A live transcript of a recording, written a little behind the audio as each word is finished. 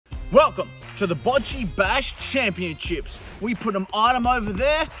Welcome to the Bocce Bash Championships. We put an item over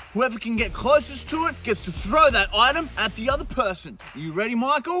there. Whoever can get closest to it gets to throw that item at the other person. Are you ready,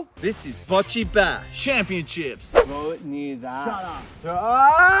 Michael? This is Bocce Bash Championships. Throw it near that. Shut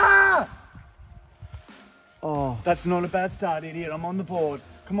up. Oh, that's not a bad start, idiot. I'm on the board.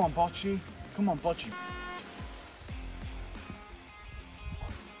 Come on, Bocce. Come on, Bocce.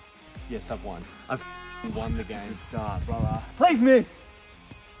 Yes, I've won. I've won the game. Good start, brother. Please miss.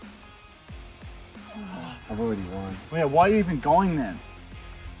 I've already won. Yeah, why are you even going then?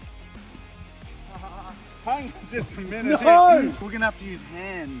 Hang on just a minute. No! We're gonna have to use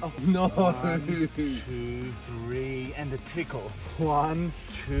hands. Oh, no. 1, 2, 3, and a tickle. 1,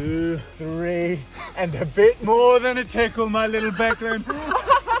 2, 3, and a bit more than a tickle, my little Becklin.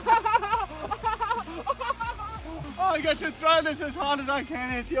 Oh, I got to throw this as hard as I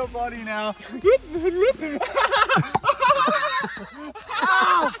can into your body now.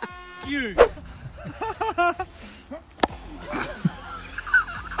 Ow! You.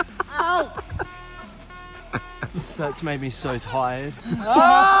 Ow! That's made me so tired.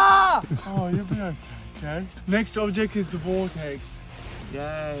 Ah! Oh, you'll be okay. Next object is the vortex.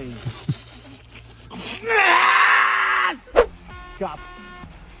 Yay. Stop.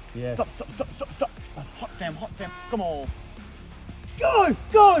 Yes. Stop. Hot damn. Come on.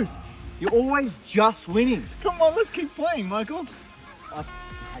 Go! You're always just winning. Come on, let's keep playing, Michael. I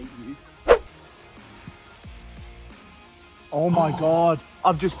hate you. Oh my God.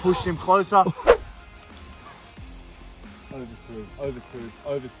 I've just pushed him closer.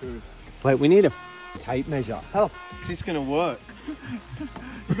 Overthrough. Wait, we need a tape measure. How is this gonna work?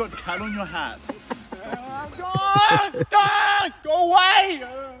 You got cat on your hat. Go away!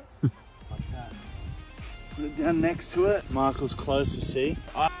 Like that. Put it down next to it. Michael's closer, see?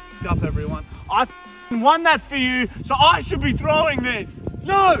 I f***ed up, everyone. I won that for you, so I should be throwing this.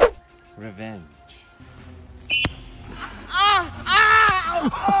 No! Revenge.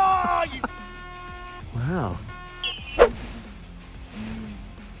 Oh, you... Wow.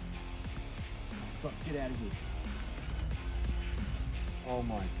 Get out of here. Oh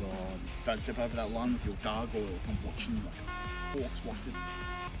my God. Don't step over that line with your gargoyle. I'm watching you like hawks watching.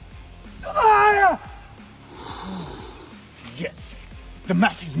 Yes! The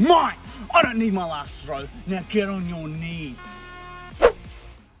match is mine! I don't need my last throw. Now get on your knees.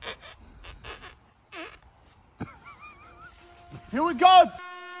 Here we go!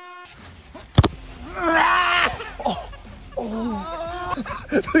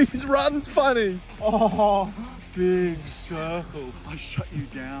 These runs funny. Oh, big circle. I shut you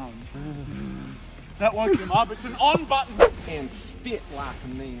down. That woke him up. It's an on button. And spit like a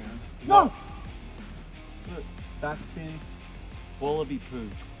man. No! Look, backspin, wallaby poo.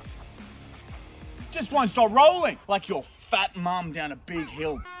 Just won't stop rolling like your fat mum down a big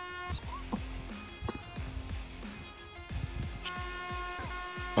hill.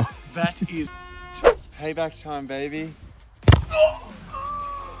 That is... It's payback time, baby.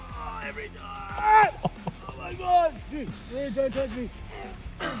 Every time! Oh my God! Dude, don't touch me.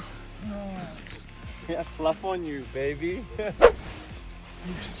 Yeah, fluff on you, baby.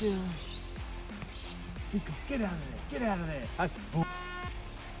 Get out of there. That's bull.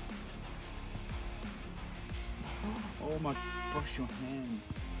 Oh my, brush your hand.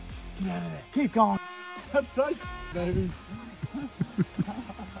 Get out of there. Keep going. That's right, baby.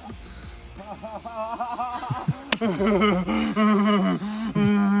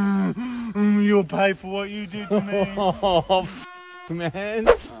 You'll pay for what you did to me. Oh, man.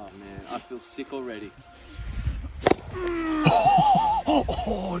 Oh, man. I feel sick already.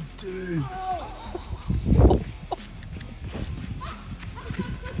 Oh, dude.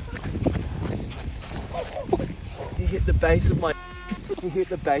 He hit the base of my... He hit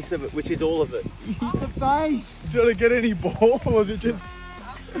the base of it, which is all of it. The face. Did I get any ball or was it just...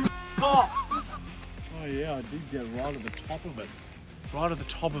 Oh yeah, I did get right at the top of it. Right at the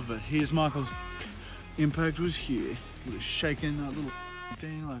top of it. Here's Michael's impact was here. He was shaking that little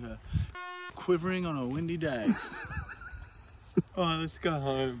thing like a quivering on a windy day. Oh, let's go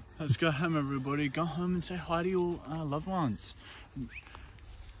home. Let's go home, everybody. Go home and say hi to your loved ones.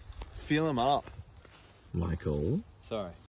 Feel him up. Michael. Sorry.